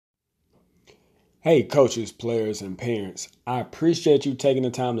Hey, coaches, players, and parents. I appreciate you taking the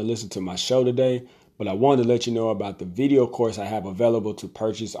time to listen to my show today, but I wanted to let you know about the video course I have available to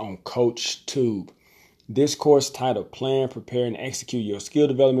purchase on CoachTube. This course, titled Plan, Prepare, and Execute Your Skill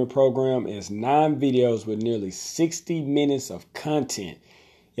Development Program, is 9 videos with nearly 60 minutes of content.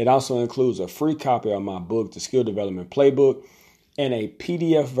 It also includes a free copy of my book, The Skill Development Playbook, and a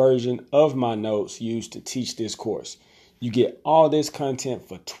PDF version of my notes used to teach this course. You get all this content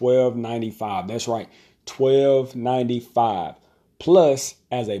for $12.95. That's right, $12.95. Plus,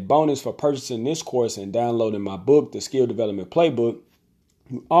 as a bonus for purchasing this course and downloading my book, The Skill Development Playbook,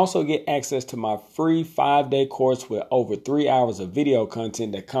 you also get access to my free 5-day course with over 3 hours of video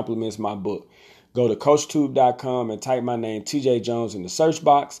content that complements my book. Go to CoachTube.com and type my name, TJ Jones, in the search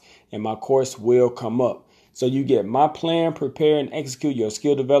box, and my course will come up. So you get my Plan, Prepare, and Execute Your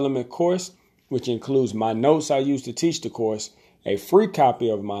Skill Development course, which includes my notes I use to teach the course, a free copy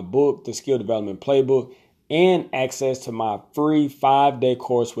of my book, The Skill Development Playbook, and access to my free 5-day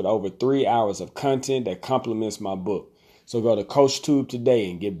course with over 3 hours of content that complements my book. So go to CoachTube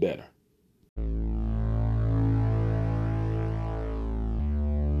today and get better.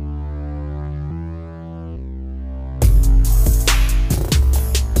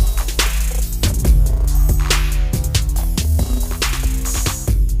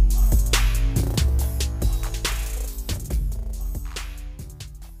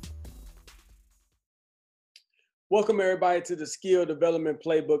 Welcome, everybody, to the Skill Development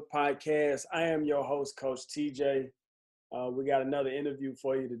Playbook Podcast. I am your host, Coach TJ. We got another interview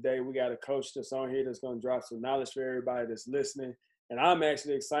for you today. We got a coach that's on here that's going to drop some knowledge for everybody that's listening. And I'm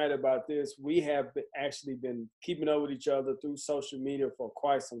actually excited about this. We have actually been keeping up with each other through social media for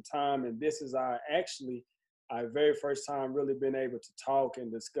quite some time. And this is our very first time really been able to talk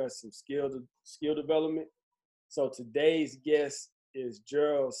and discuss some skill development. So today's guest is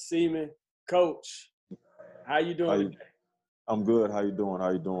Gerald Seaman. Coach, how you doing today? I'm good. How you doing? How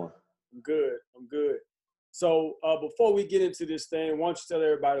you doing? I'm good. I'm good. So before we get into this thing, why don't you tell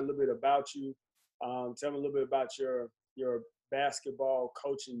everybody a little bit about you? Tell me a little bit about your basketball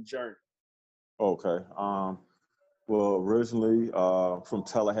coaching journey. Okay. Well, originally from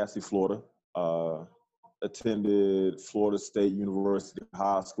Tallahassee, Florida. Attended Florida State University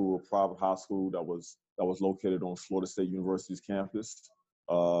High School, a private high school that was located on Florida State University's campus.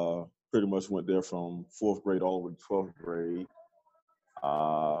 Pretty much went there from 4th grade all the way to 12th grade.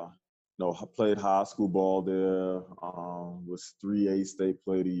 I played high school ball there. Was 3A state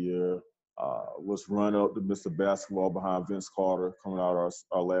player of the year. Was run up to Mr. Basketball behind Vince Carter coming out of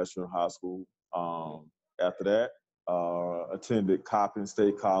our last year in high school. After that, attended Coppin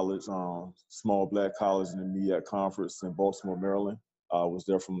State College, small black college in the MEAC Conference in Baltimore, Maryland. Was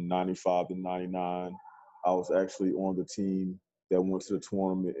there from 95 to 99. I was actually on the team that went to the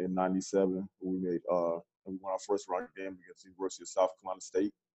tournament in 97. We won our first round game against the University of South Carolina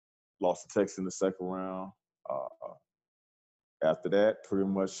State. Lost to Texas in the second round. Uh, After that, pretty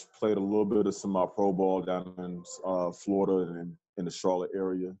much played a little bit of semi-pro ball down in Florida and in the Charlotte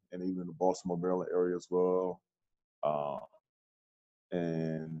area, and even in the Baltimore, Maryland area as well. Uh,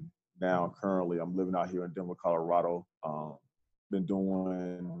 and now currently I'm living out here in Denver, Colorado. Been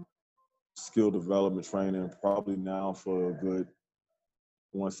doing skill development training probably now for a good,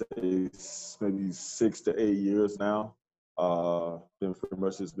 I want to say maybe 6 to 8 years now. Been pretty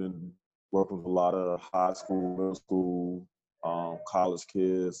much just been working with a lot of high school, middle school, college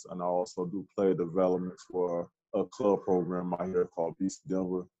kids, and I also do player development for a club program out here called Beast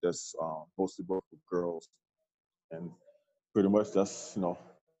Denver that's mostly work with girls. And pretty much that's pretty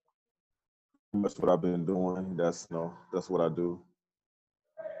much what I've been doing. That's what I do.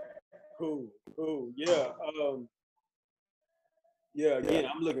 Cool, cool. Yeah. Yeah, Yeah. again,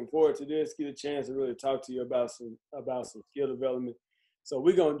 I'm looking forward to this. Get a chance to really talk to you about some skill development. So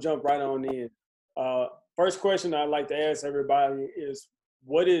we're gonna jump right on in. Uh, First question I'd like to ask everybody is,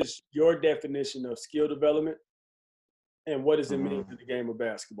 what is your definition of skill development, and what does it mean hmm to the game of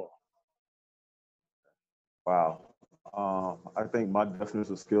basketball? Wow. I think my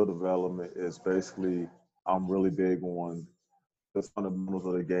definition of skill development is basically I'm really big on the fundamentals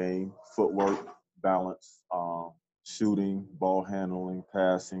of the game: footwork, balance, shooting, ball handling,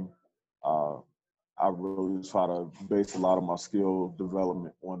 passing. Uh, I really try to base a lot of my skill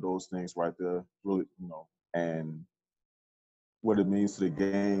development on those things right there. Really, and what it means to the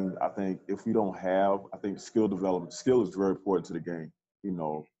game. I think if we don't have, I think skill development, skill is very important to the game. You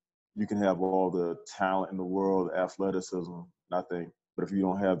know, you can have all the talent in the world, athleticism, I think, but if you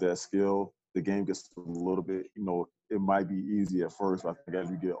don't have that skill, the game gets a little bit, it might be easy at first, but I think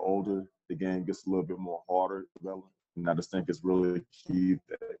as you get older, the game gets a little bit more harder to develop. And I just think it's really key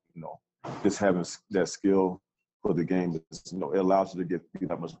that, just having that skill for the game, is, it allows you to be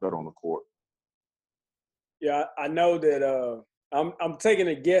that much better on the court. Yeah, I know that. I'm taking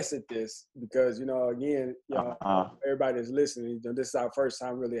a guess at this because again, everybody that's listening, this is our first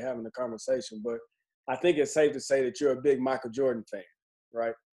time really having a conversation. But I think it's safe to say that you're a big Michael Jordan fan,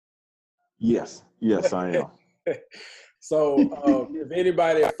 right? Yes, I am. So if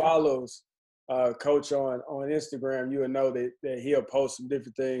anybody follows Coach on Instagram, you will know that he'll post some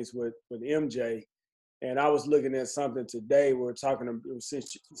different things with MJ. And I was looking at something today. We're talking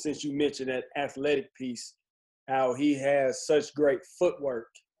since you mentioned that athletic piece, how he has such great footwork,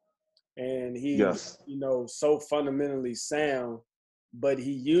 and he's so fundamentally sound, but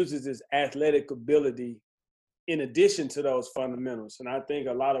he uses his athletic ability in addition to those fundamentals. And I think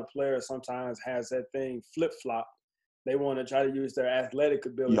a lot of players sometimes has that thing flip-flop. They want to try to use their athletic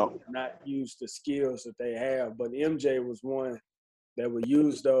ability and not use the skills that they have. But MJ was one that would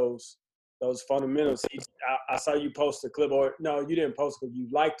use those fundamentals. I saw you post a clip, or no, you didn't post a clip. You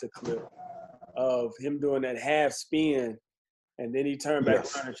liked a clip of him doing that half spin, and then he turned back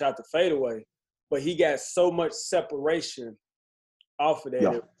around and shot the fadeaway. But he got so much separation off of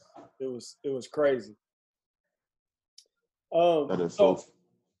that. It was crazy. That is so.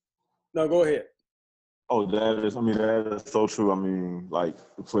 No, go ahead. Oh, that is so true. I mean, like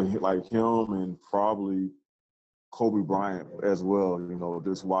for him and probably Kobe Bryant as well,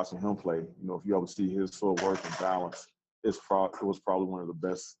 just watching him play, if you ever see his footwork and balance, it was probably one of the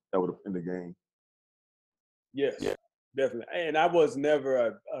best that would have in the game. Yes, definitely. And I was never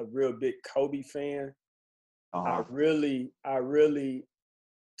a real big Kobe fan. I really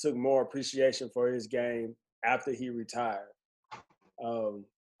took more appreciation for his game after he retired.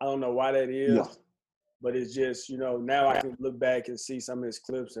 I don't know why that is, but it's just, now I can look back and see some of his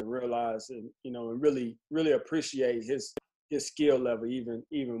clips and realize and really, really appreciate his skill level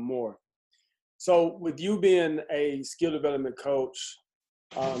even more. So with you being a skill development coach,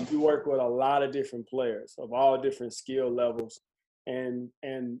 you work with a lot of different players of all different skill levels. And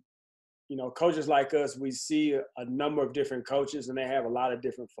coaches like us, we see a number of different coaches, and they have a lot of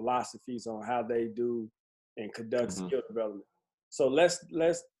different philosophies on how they do and conduct skill development. So let's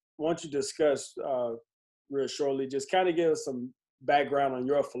why don't you discuss real shortly, just kind of give us some background on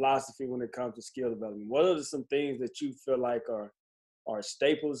your philosophy when it comes to skill development. What are some things that you feel like are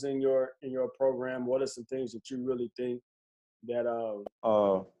staples in your program? What are some things that you really think that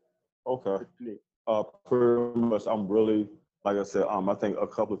okay. Pretty much, I'm really, like I said, I think a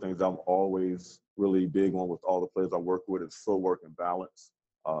couple of things I'm always really big on with all the players I work with is footwork and balance.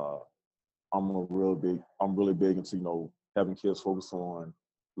 I'm really big into, having kids focus on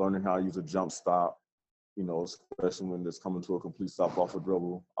learning how to use a jump stop, especially when it's coming to a complete stop off a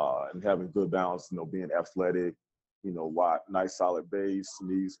dribble, and having good balance, being athletic, wide, nice solid base,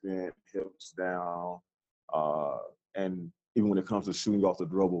 knees bent, hips down, and even when it comes to shooting off the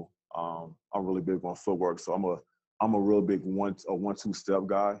dribble, I'm really big on footwork. So I'm a real big 1-2 step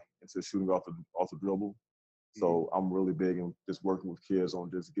guy into shooting off the dribble. So I'm really big in just working with kids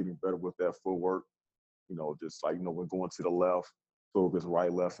on just getting better with that footwork. Just like, when going to the left, footwork is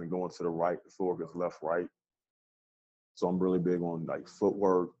right, left, and going to the right, the footwork is left, right. So I'm really big on like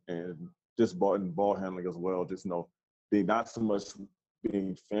footwork and just ball handling as well. Just, being not so much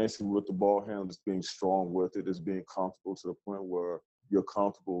being fancy with the ball handling, just being strong with it, just being comfortable to the point where you're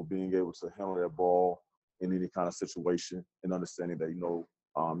comfortable being able to handle that ball in any kind of situation and understanding that, your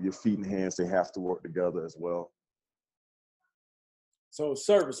feet and hands, they have to work together as well. So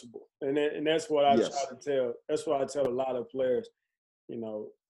serviceable, and that's what I try to tell. That's what I tell a lot of players.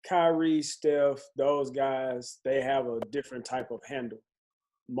 Kyrie, Steph, those guys, they have a different type of handle.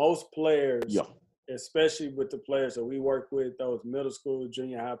 Most players, especially with the players that we work with, those middle school,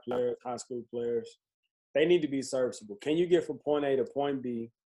 junior high players, high school players, they need to be serviceable. Can you get from point A to point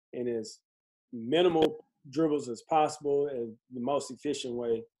B in as minimal dribbles as possible and the most efficient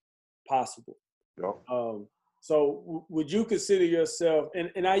way possible? So would you consider yourself,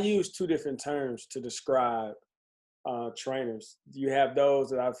 and I use two different terms to describe trainers. You have those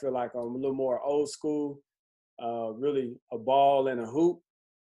that I feel like are a little more old school, really a ball and a hoop.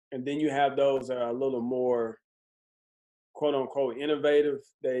 And then you have those that are a little more quote unquote innovative.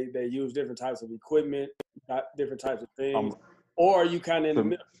 They use different types of equipment, different types of things. Or are you kind of in the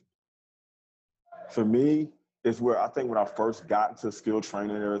middle? For me, it's where I think when I first got into skill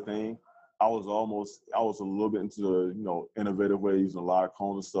training and everything, I was a little bit into the, innovative ways, using a lot of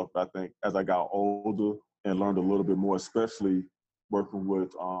cones and stuff. But I think as I got older and learned a little bit more, especially working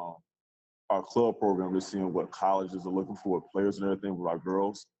with our club program, just seeing what colleges are looking for with players and everything with our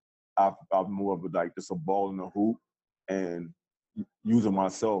girls, I'm more of just a ball in the hoop and using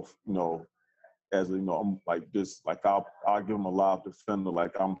myself, as you know, I'm like this, like I'll give them a live defender,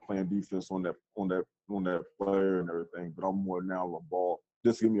 like I'm playing defense on that player and everything. But I'm more now a ball.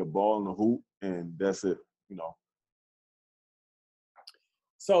 Just give me a ball in the hoop, and that's it. You know.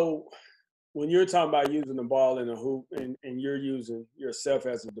 So when you're talking about using the ball in a hoop and you're using yourself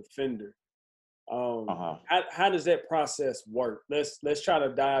as a defender, how does that process work? Let's try to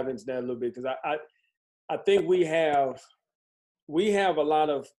dive into that a little bit, because I think we have a lot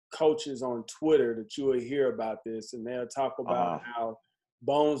of coaches on Twitter that you will hear about this, and they'll talk about how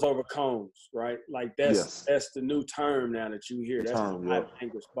bones over cones, right? Like that's the new term now that you hear. That's the hot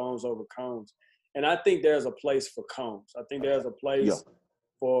language, bones over cones. And I think there's a place for cones. I think there's a place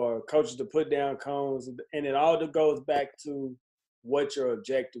for coaches to put down cones, and it all goes back to what your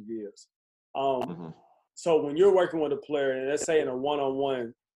objective is. So when you're working with a player, and let's say in a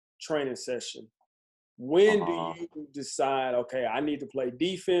one-on-one training session, when do you decide, okay, I need to play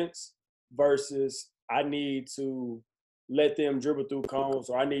defense versus I need to let them dribble through cones,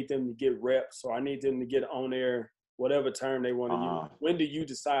 or I need them to get reps, or I need them to get on there, whatever term they want to use? When do you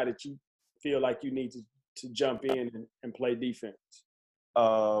decide that you feel like you need to jump in and play defense?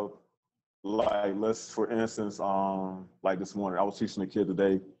 Like for instance, like this morning, I was teaching a kid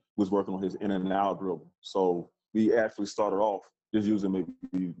today who was working on his in and out dribble. So we actually started off just using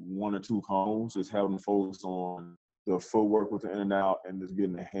maybe 1 or 2 cones, just having them focus on the footwork with the in and out, and just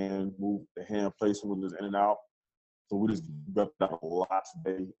getting the hand placement with his in and out. So we just got that a lot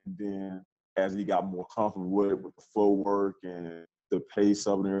today. And then as he got more comfortable with the footwork and the pace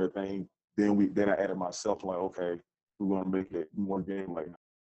of it and everything, then I added myself, like, okay, we're gonna make it more game like.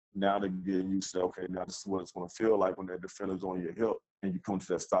 Now they're getting used to, okay, now this is what it's going to feel like when that defender's on your hip and you come to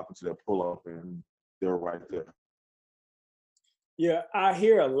that stop into that pull-up and they're right there. Yeah, I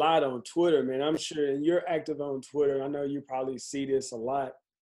hear a lot on Twitter, man. I'm sure, and you're active on Twitter. I know you probably see this a lot.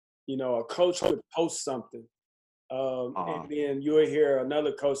 You know, a coach could post something, and then you'll hear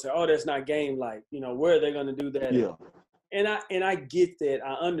another coach say, "Oh, that's not game-like." You know, where are they going to do that? Yeah. And I get that.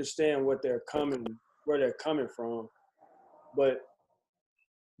 I understand where they're coming from, but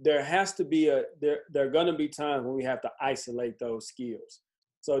there has to be there are going to be times when we have to isolate those skills.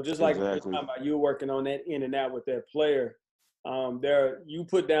 So just like you're talking about, you're working on that in and out with that player, you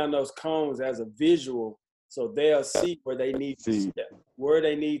put down those cones as a visual, so they'll see where they need to step, where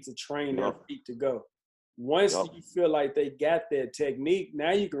they need to train their feet to go. Once you feel like they got their technique,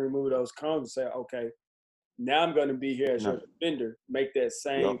 now you can remove those cones and say, okay, now I'm going to be here as your defender, make that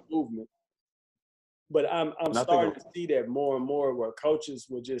same movement. But I'm starting to see that more and more, where coaches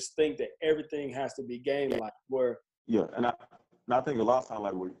will just think that everything has to be game-like. And I think a lot of times,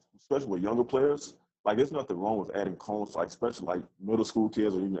 like especially with younger players, like there's nothing wrong with adding cones, like especially like middle school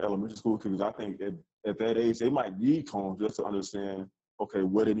kids or even elementary school kids. I think at that age they might need cones just to understand, okay,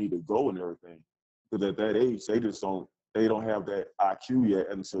 where they need to go and everything. Because at that age they don't have that IQ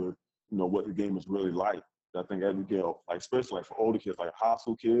yet into what the game is really like. I think as we get like especially like for older kids, like high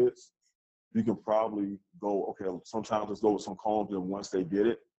school kids, you can probably go, okay, sometimes let's go with some cones, and once they get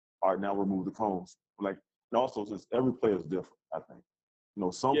it, all right, now remove the cones. Like, and also, just every player is different, I think.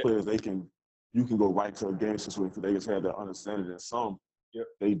 Some players, you can go right to a game situation because they just have that understanding, and some,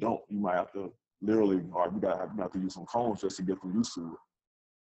 they don't. You might have to literally, all right, you have to use some cones just to get them used to it.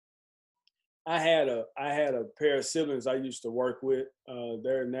 I had a pair of siblings I used to work with.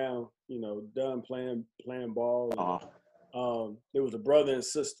 They're now, done playing ball. There was a brother and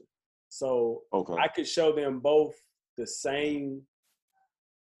sister. So I could show them both the same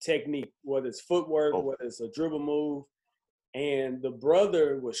technique, whether it's footwork, whether it's a dribble move. And the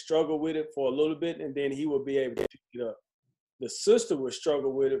brother would struggle with it for a little bit, and then he would be able to pick it up. The sister would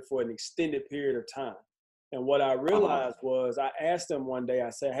struggle with it for an extended period of time. And what I realized was, I asked them one day, I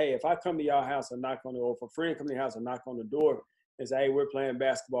said, hey, if I come to y'all house and knock on the door, or if a friend come to your house and knock on the door and say, hey, we're playing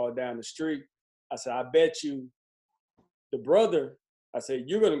basketball down the street, I said, I bet you the brother, I said,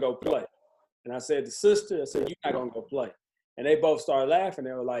 you're going to go play. And I said, the sister, I said, you're not going to go play. And they both started laughing.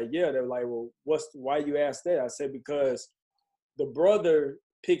 They were like, yeah. They were like, well, why you asked that? I said, because the brother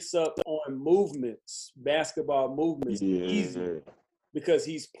picks up on movements, basketball movements, easy because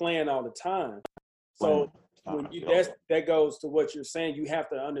he's playing all the time. So that goes to what you're saying. You have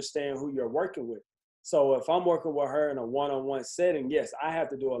to understand who you're working with. So if I'm working with her in a one-on-one setting, yes, I have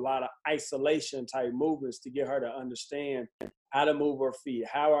to do a lot of isolation type movements to get her to understand how to move her feet,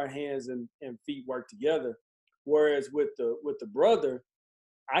 how our hands and feet work together. Whereas with the brother,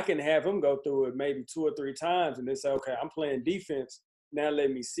 I can have him go through it maybe 2 or 3 times and then say, okay, I'm playing defense. Now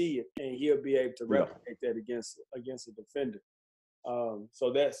let me see it. And he'll be able to replicate that against a defender.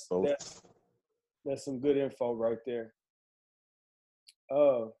 So that's some good info right there.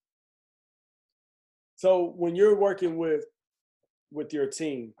 So when you're working with your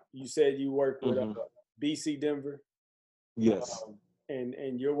team, you said you work with Hmm. BC Denver, Yes.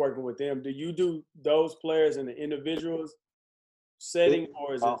 and you're working with them. Do you do those players in the individuals setting, It.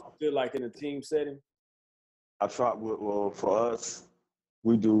 or is it still like in a team setting? I try. Well, for us,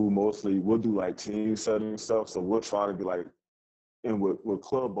 we'll do like team setting stuff. So we'll try to be like, and with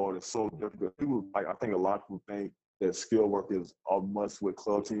club ball, it's so difficult. People like, I think a lot of people think that skill work is a must with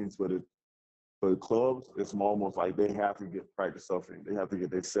club teams, but for the clubs, it's almost like they have to get practice stuff in. They have to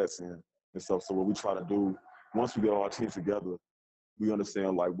get their sets in and stuff. So what we try to do, once we get all our teams together, we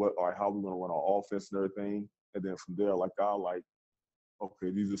understand like how we're gonna run our offense and everything. And then from there, like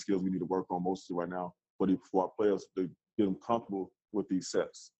okay, these are skills we need to work on mostly right now for our players to get them comfortable with these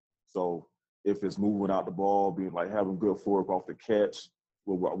sets. So if it's moving out the ball, being like having good footwork off the catch,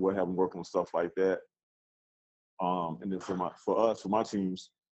 we'll have them work on stuff like that. And then for my teams,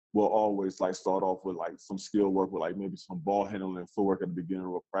 we'll always like start off with like some skill work with like maybe some ball handling and footwork at the beginning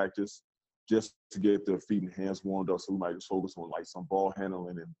of a practice, just to get their feet and hands warmed up. So we might just focus on like some ball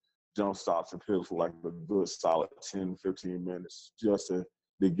handling and jump stops and pivots for like a good solid 10, 15 minutes, just to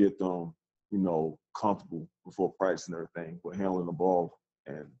get them, comfortable before practice and everything with handling the ball.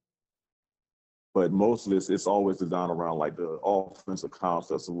 But mostly it's always designed around like the offensive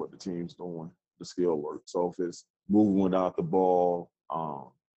concepts of what the team's doing, the skill work. So if it's moving without the ball,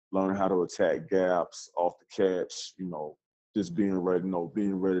 learning how to attack gaps off the catch, just being ready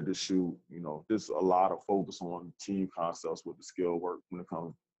to shoot, there's a lot of focus on team concepts with the skill work when it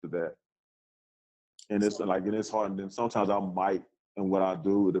comes to that. And it's hard. And then sometimes I might, and what I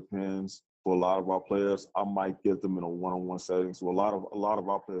do, it depends. For a lot of our players, I might get them in a one-on-one setting. So a lot of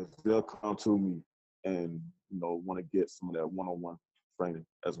our players, they'll come to me and want to get some of that one-on-one training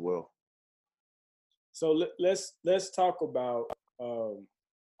as well. So let's talk about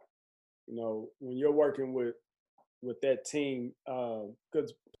when you're working with that team,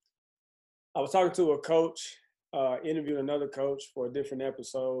 because I was talking to a coach, interviewed another coach for a different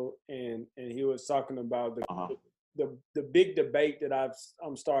episode, and he was talking about Uh-huh. the big debate that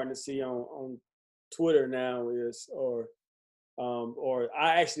I'm starting to see on Twitter now is, or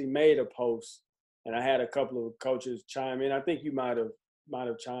I actually made a post and I had a couple of coaches chime in. I think you might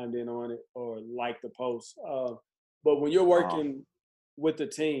have chimed in on it or liked the post. But when you're Uh-huh. working with the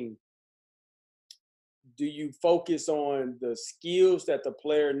team, do you focus on the skills that the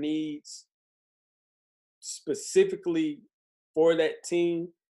player needs specifically for that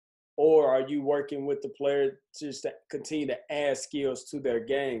team, or are you working with the player just to continue to add skills to their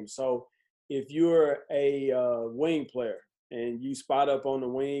game? So if you're a wing player and you spot up on the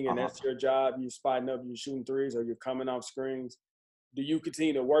wing and Uh-huh. that's your job, you're spotting up, you're shooting threes, or you're coming off screens, do you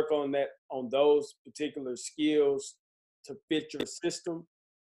continue to work on those particular skills to fit your system?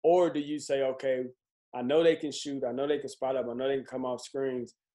 Or do you say, okay, I know they can shoot, I know they can spot up, I know they can come off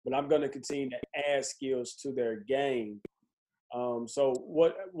screens, but I'm going to continue to add skills to their game? So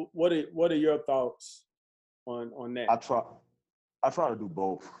what are your thoughts on that? I try I try to do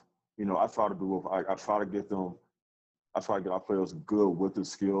both. I try to do both. I try to get them I try to get our players good with the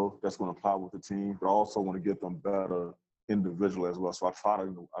skill that's going to apply with the team, but I also want to get them better individually as well. So I try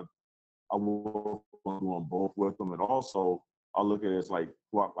to, I work on doing both with them, and also I look at it as like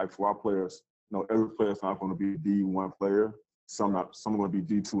for our players, every player is not going to be a D1 player. Some are going to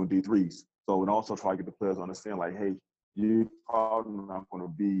be D2 and D3s. So and also try to get the players to understand like, hey, you're probably not going to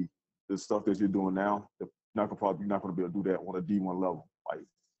be the stuff that you're doing now. You're not going to be able to do that on a D1 level. Like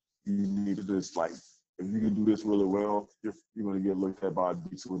you need to just like if you can do this really well, you're going to get looked at by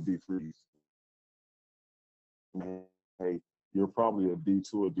D2 and D3s. Hey, you're probably a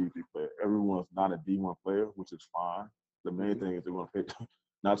D2 or D3 player. Everyone's not a D1 player, which is fine. The main thing is they want to pay.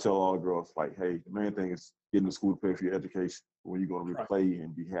 Not tell all girls like, hey, the main thing is getting to school to pay for your education when you're going to Right. play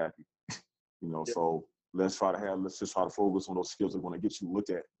and be happy. Yeah. So let's just try to focus on those skills that are going to get you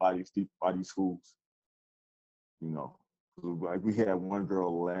looked at by these schools. Like we had one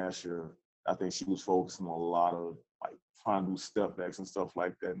girl last year. I think she was focusing on a lot of like trying to do step backs and stuff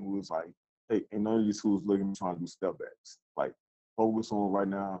like that. And we was like, hey, ain't none of these schools looking at trying to do step backs. Like focus on right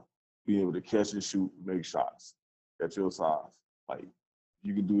now being able to catch and shoot, make shots at your size. Like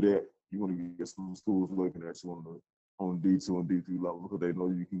you can do that. You want to get some schools looking at you on D2 and D3 level because they know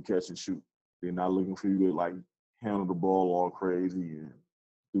you can catch and shoot. They're not looking for you to like handle the ball all crazy and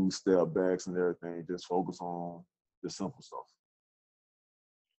do step backs and everything. Just focus on the simple stuff.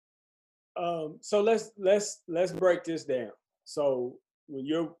 So let's break this down. So when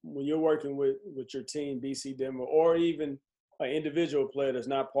you're working with your team, BC Denver, or even an individual player that's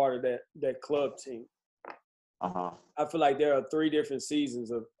not part of that club team, Uh-huh. I feel like there are three different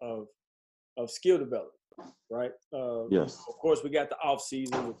seasons of skill development, right? Yes. Of course, we got the off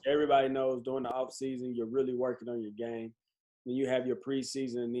season, which everybody knows. During the off season, you're really working on your game. Then you have your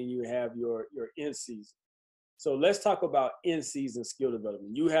preseason, and then you have your in season. So let's talk about in season skill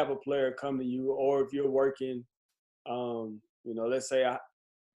development. You have a player come to you, or if you're working, let's say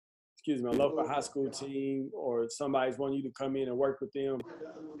my local high school team, or somebody's wanting you to come in and work with them.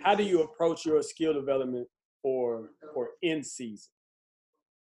 How do you approach your skill development for in season?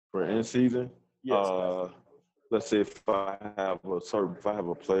 For in season, Yes. let's say if I have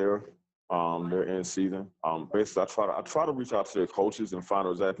a player, they're in season. Basically, I try to reach out to their coaches and find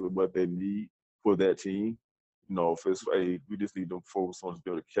out exactly what they need for that team. If it's we just need to focus on just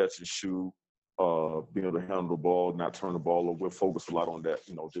being able to catch and shoot, being able to handle the ball, not turn the ball over. We're focused a lot on that.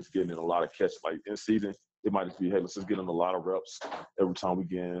 Just getting in a lot of catch. Like in season, it might just be, hey, let's just get in a lot of reps every time we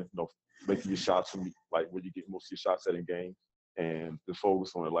get in. Making your shots from like where you get most of your shots at in game, and just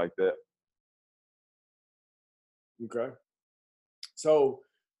focus on it like that. Okay. So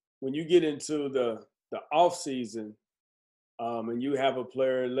when you get into the off season, and you have a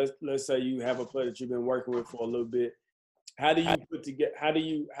player, let's say you have a player that you've been working with for a little bit, how do you put together? How do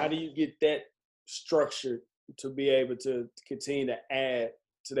you get that structured to be able to continue to add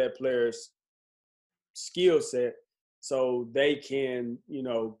to that player's skill set so they can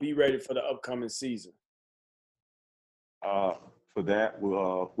be ready for the upcoming season? For that,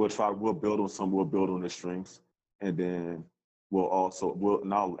 we'll build on the strengths, and then we'll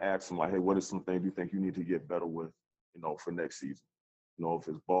now ask them like, hey, what are some things you think you need to get better with, for next season? If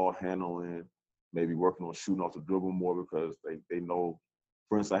it's ball handling, maybe working on shooting off the dribble more because they know.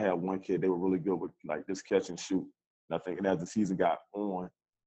 For instance, I had one kid, they were really good with like this catch and shoot. And I think, and as the season got on,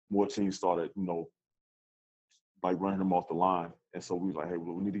 more teams started, like running him off the line. And so we was like, hey,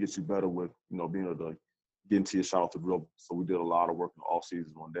 well, we need to get you better with, being able to get into your shot off the dribble. So we did a lot of work in the off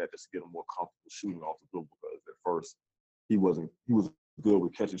season on that just to get him more comfortable shooting off the dribble because at first he was good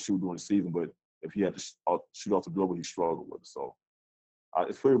with catch and shoot during the season, but if he had to shoot off the dribble, he struggled with it. So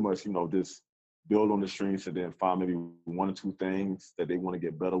it's pretty much, just build on the strengths and then find maybe one or two things that they want to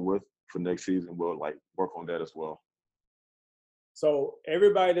get better with for next season. We'll like work on that as well. So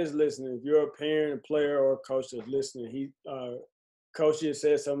everybody that's listening, if you're a parent, a player, or a coach that's listening, Coach just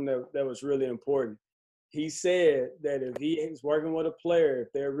said something that was really important. He said that if he is working with a player, if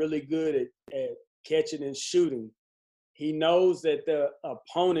they're really good at catching and shooting, he knows that the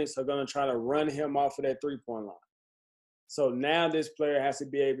opponents are going to try to run him off of that three-point line. So now this player has to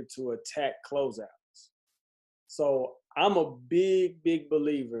be able to attack closeouts. So I'm a big, big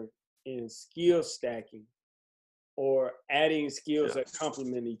believer in skill stacking or adding skills that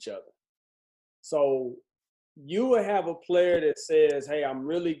complement each other. So you will have a player that says, hey, I'm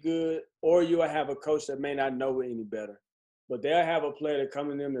really good, or you will have a coach that may not know it any better. But they'll have a player that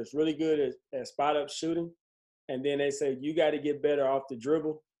comes in them that's really good at spot-up shooting, and then they say, you got to get better off the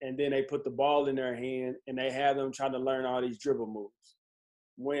dribble, and then they put the ball in their hand, and they have them trying to learn all these dribble moves,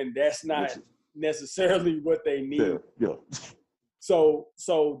 when that's not necessarily what they need. Yeah.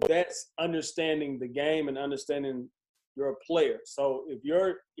 So that's understanding the game and understanding your player. So if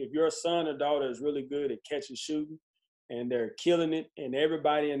your son or daughter is really good at catching shooting and they're killing it, and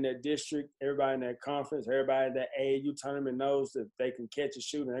everybody in that district, everybody in that conference, everybody in that AAU tournament knows that they can catch and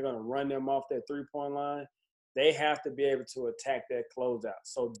shoot and they're going to run them off that three-point line, they have to be able to attack that closeout.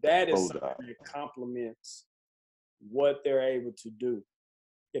 So that is something that complements what they're able to do.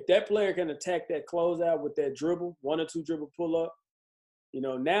 If that player can attack that closeout with that dribble, one or two dribble pull-up,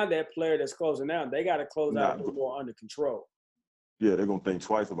 now that player that's closing out, they got to close out a little more under control. Yeah, they're going to think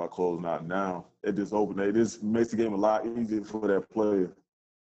twice about closing out now. It just makes the game a lot easier for that player.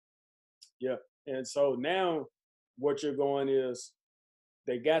 Yeah. And so now what you're going is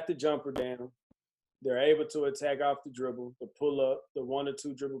they got the jumper down. They're able to attack off the dribble, the pull-up, the one or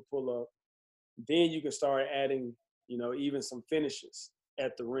two dribble pull-up. Then you can start adding, even some finishes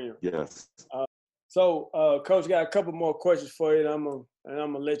at the rim. Yes. So, Coach, got a couple more questions for you, and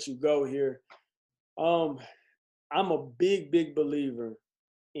I'm gonna let you go here. I'm a big, big believer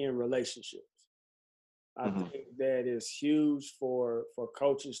in relationships. I think that is huge for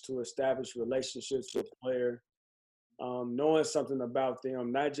coaches to establish relationships with a player, knowing something about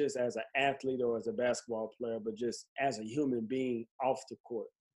them, not just as an athlete or as a basketball player, but just as a human being off the court.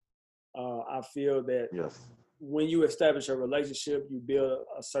 I feel that when you establish a relationship, you build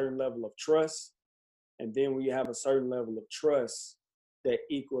a certain level of trust. And then when you have a certain level of trust, that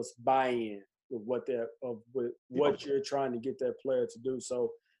equals buy-in with what you're trying to get that player to do.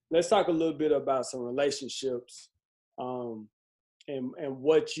 So let's talk a little bit about some relationships, and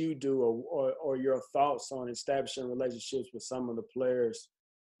what you do or your thoughts on establishing relationships with some of the players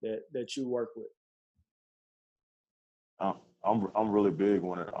that you work with? I'm really big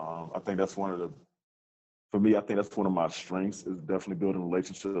on it. I think that's one of the for me. I think that's one of my strengths is definitely building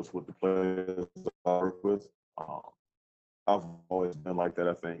relationships with the players I work with. Um, I've always been like that.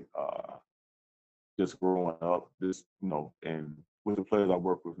 I think just growing up, just and with the players I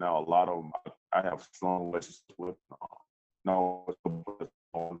work with now, a lot of them I have strong relationships with. Now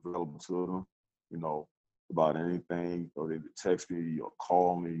available to them, you know, about anything, or they text me or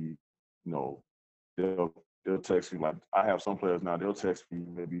call me, you know, they'll they'll text me like I have some players now. They'll text me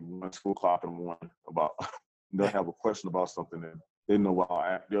maybe 1, 2 o'clock in the morning about they'll have a question about something and they know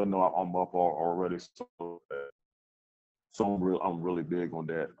they'll know I'm up already. So I'm really big on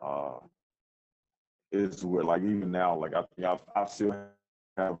that. Is where like even now like I think I still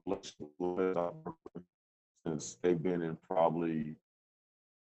have relationships with players I work with since they've been in probably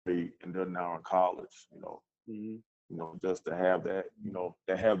and they're now in college. Mm-hmm. Just to have that,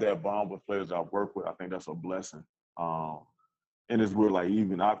 to have that bond with players I work with, I think that's a blessing. Um, and it's weird, like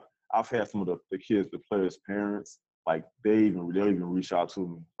even I've had some of the kids, the players' parents, like they'll even reach out to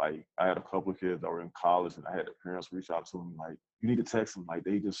me. Like I had a couple of kids that were in college, and I had the parents reach out to me, like you need to text them, like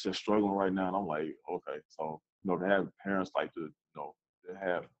they just struggling right now. And I'm like, okay, so to have parents like to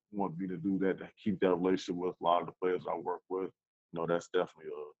have want me to do that, to keep that relationship with a lot of the players I work with, that's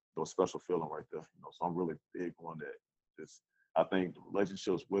definitely a special feeling right there. So I'm really big on that. Just I think the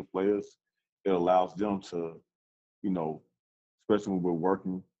relationships with players, it allows them to, you know, especially when we're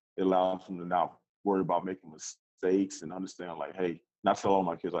working, it allows them to not worry about making mistakes and understand like, hey, not tell all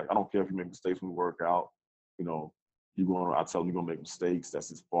my kids, like, I don't care if you make mistakes when we work out, you know, I tell them you're gonna make mistakes. That's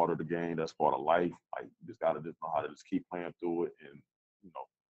just part of the game. That's part of life. Like you just gotta just know how to just keep playing through it and,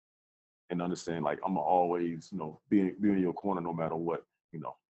 and understand like I'm always, be in your corner no matter what, you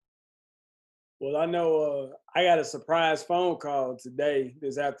know. Well, I know I got a surprise phone call today,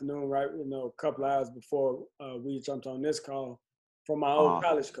 this afternoon, right? A couple hours before we jumped on this call from my old Uh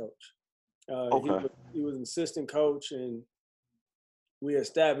college coach. He okay. was he was an assistant coach, and we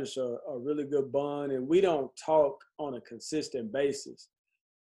established a really good bond. And we don't talk on a consistent basis.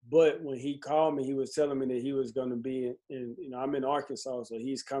 But when he called me, he was telling me that he was going to be I'm in Arkansas, so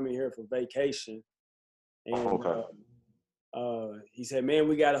he's coming here for vacation. And Okay. he said, "Man,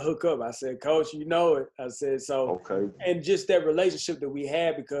 we got to hook up." I said, "Coach, you know it." I said, "So," Okay. and just that relationship that we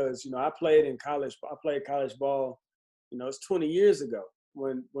had, because I played in college. I played college ball. It's 20 years ago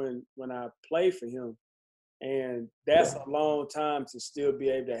when I played for him, and that's Yeah. a long time to still be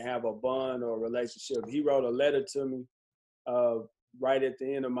able to have a bond or a relationship. He wrote a letter to me uh, right at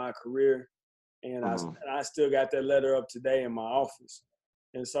the end of my career, and Hmm. I still got that letter up today in my office.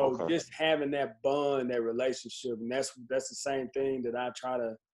 And so Okay. just having that bond, that relationship, and that's the same thing that I try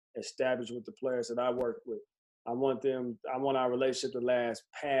to establish with the players that I work with. I want our relationship to last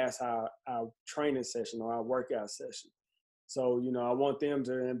past our training session or our workout session. So, I want them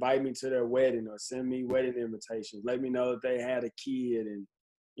to invite me to their wedding or send me wedding invitations, let me know that they had a kid, and,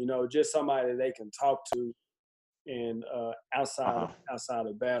 just somebody that they can talk to and outside Uh-huh. of outside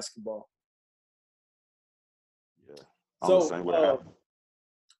of basketball. Yeah. I'm the So, same way. I have.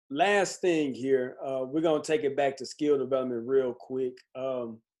 last thing here, we're gonna take it back to skill development real quick.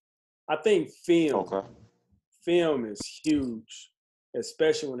 I think Okay. film is huge,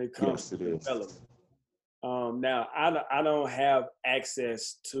 especially when it comes Yes, it to is. development. Now, I don't have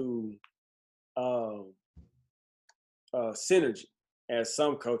access to um, synergy as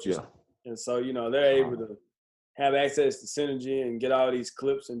some coaches, Yeah. and so they're Uh, able to have access to synergy and get all these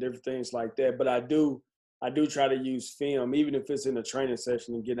clips and different things like that. But I do try to use film, even if it's in a training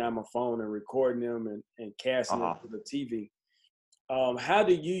session, and getting out my phone and recording them and casting them uh-huh. to the TV. How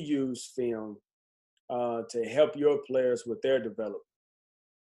do you use film to help your players with their development?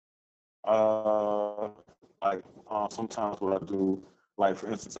 Uh, like sometimes what I do, like for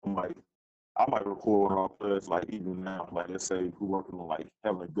instance, I might record our players like even now, like let's say we're working on like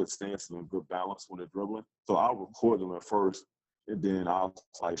having a good stance and a good balance when they're dribbling. So I'll record them at first, and then I'll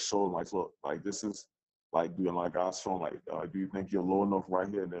like show them like, look, like this is like doing like I'll show them like, do you think you're low enough right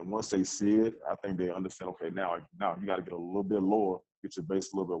here? And then once they see it, I think they understand. Okay, now you got to get a little bit lower, get your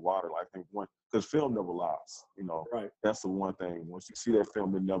base a little bit wider. Like I think because film never lies. Right. That's the one thing. Once you see that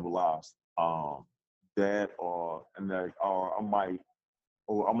film, it never lies. That or I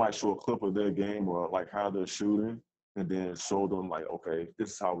might show a clip of their game or like how they're shooting, and then show them like, okay,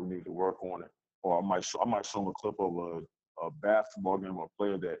 this is how we need to work on it. Or I might show them a clip of a basketball game or a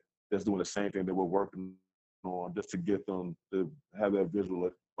player that's doing the same thing that we're working on, just to get them to have that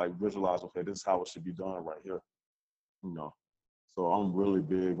visualize. Okay, this is how it should be done right here. You know, so I'm really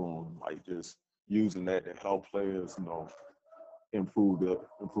big on like just using that to help players. improve their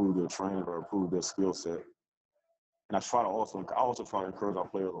training or improve their skill set. And I also try to encourage our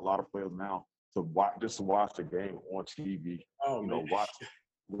players, a lot of players now, to watch the game on TV. Oh, man.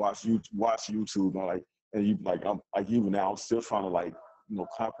 Watch YouTube. I'm even now I'm still trying to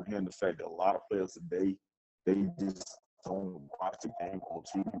comprehend the fact that a lot of players today, they just don't watch the game on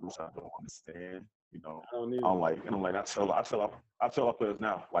TV, which I don't understand. I tell our players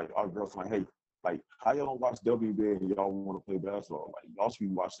now, like our girls, like, hey, like, how y'all don't watch WNBA and y'all want to play basketball? Like, y'all should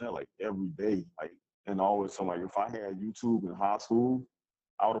be watching that like every day. Like, and always, so like, if I had YouTube in high school,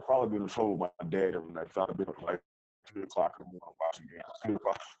 I would have probably been in trouble with my dad every night. So I'd have been like 3 o'clock in the morning watching games.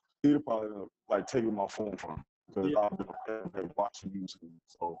 He'd probably like taking my phone from me because I've been every day watching YouTube.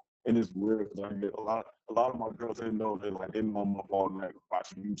 So, and it's weird because I get a lot of my girls, they know I'm up all night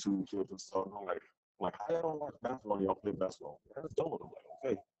watching YouTube clips and stuff. And I'm like, how y'all don't watch basketball and y'all play basketball? That's dope. I'm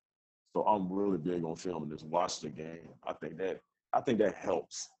like, okay. So I'm really big on film and just watch the game. I think that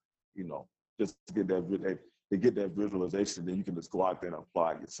helps, just to get that visualization. Then you can just go out there and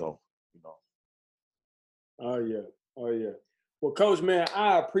apply it yourself, Oh yeah. Well, Coach, man,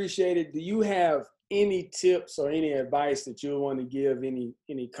 I appreciate it. Do you have any tips or any advice that you want to give any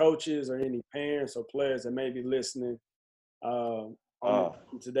coaches or any parents or players that may be listening on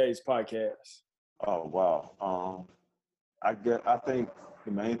today's podcast? Oh wow. I think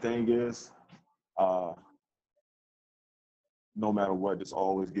the main thing is, no matter what, just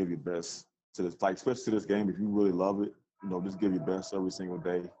always give your best to this, like, especially to this game. If you really love it, just give your best every single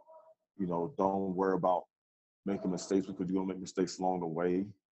day. Don't worry about making mistakes because you're gonna make mistakes along the way.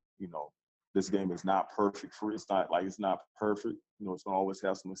 This game is not perfect for it. It's not perfect. It's gonna always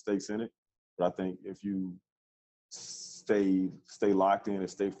have some mistakes in it. But I think if you stay locked in and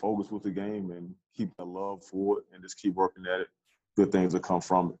stay focused with the game and keep the love for it and just keep working at it, good things will come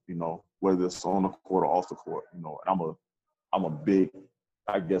from it. Whether it's on the court or off the court. And I'm a big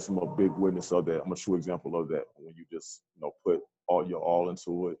witness of that. I'm a true example of that. When you just put all your all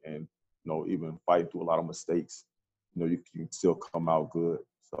into it and even fight through a lot of mistakes, you can still come out good.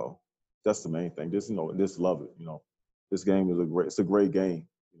 So that's the main thing. Just just love it. This game is a great game.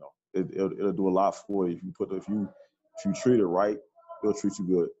 It'll do a lot for you if you treat it right. It'll treat you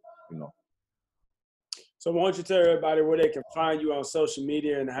good. So why don't you tell everybody where they can find you on social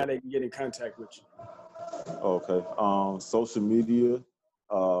media and how they can get in contact with you? Okay. Social media.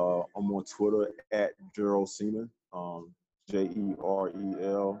 I'm on Twitter at Gerald Seaman.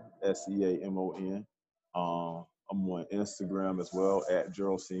 JerelSeamon. I'm on Instagram as well at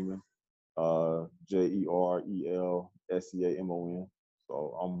Gerald Seaman. JerelSeamon.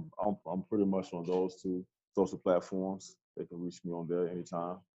 So I'm pretty much on those 2 social platforms. They can reach me on there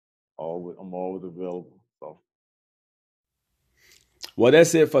anytime. I'm always available. So. Well,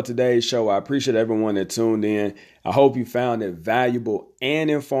 that's it for today's show. I appreciate everyone that tuned in. I hope you found it valuable and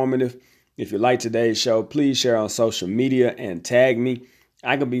informative. If you like today's show, please share on social media and tag me.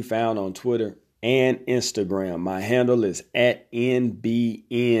 I can be found on Twitter and Instagram. My handle is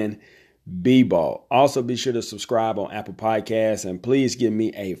 @NBNBball. Also, be sure to subscribe on Apple Podcasts and please give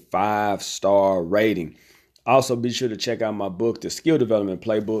me a 5-star rating. Also, be sure to check out my book, The Skill Development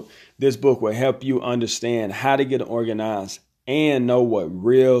Playbook. This book will help you understand how to get organized and know what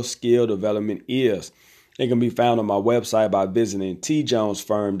real skill development is. It can be found on my website by visiting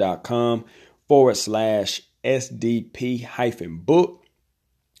tjonesfirm.com/SDP-book.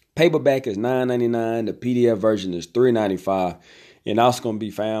 Paperback is $9.99. The PDF version is $3.95. And also going to be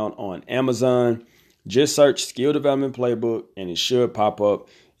found on Amazon. Just search Skill Development Playbook and it should pop up.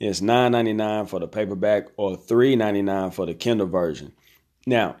 It's $9.99 for the paperback or $3.99 for the Kindle version.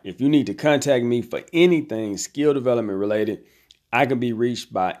 Now, if you need to contact me for anything skill development related, I can be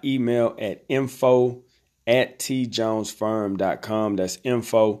reached by email at info@tjonesfirm.com. That's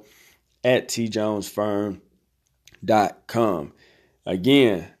info@tjonesfirm.com.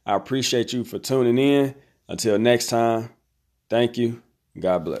 Again, I appreciate you for tuning in. Until next time, thank you.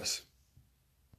 God bless.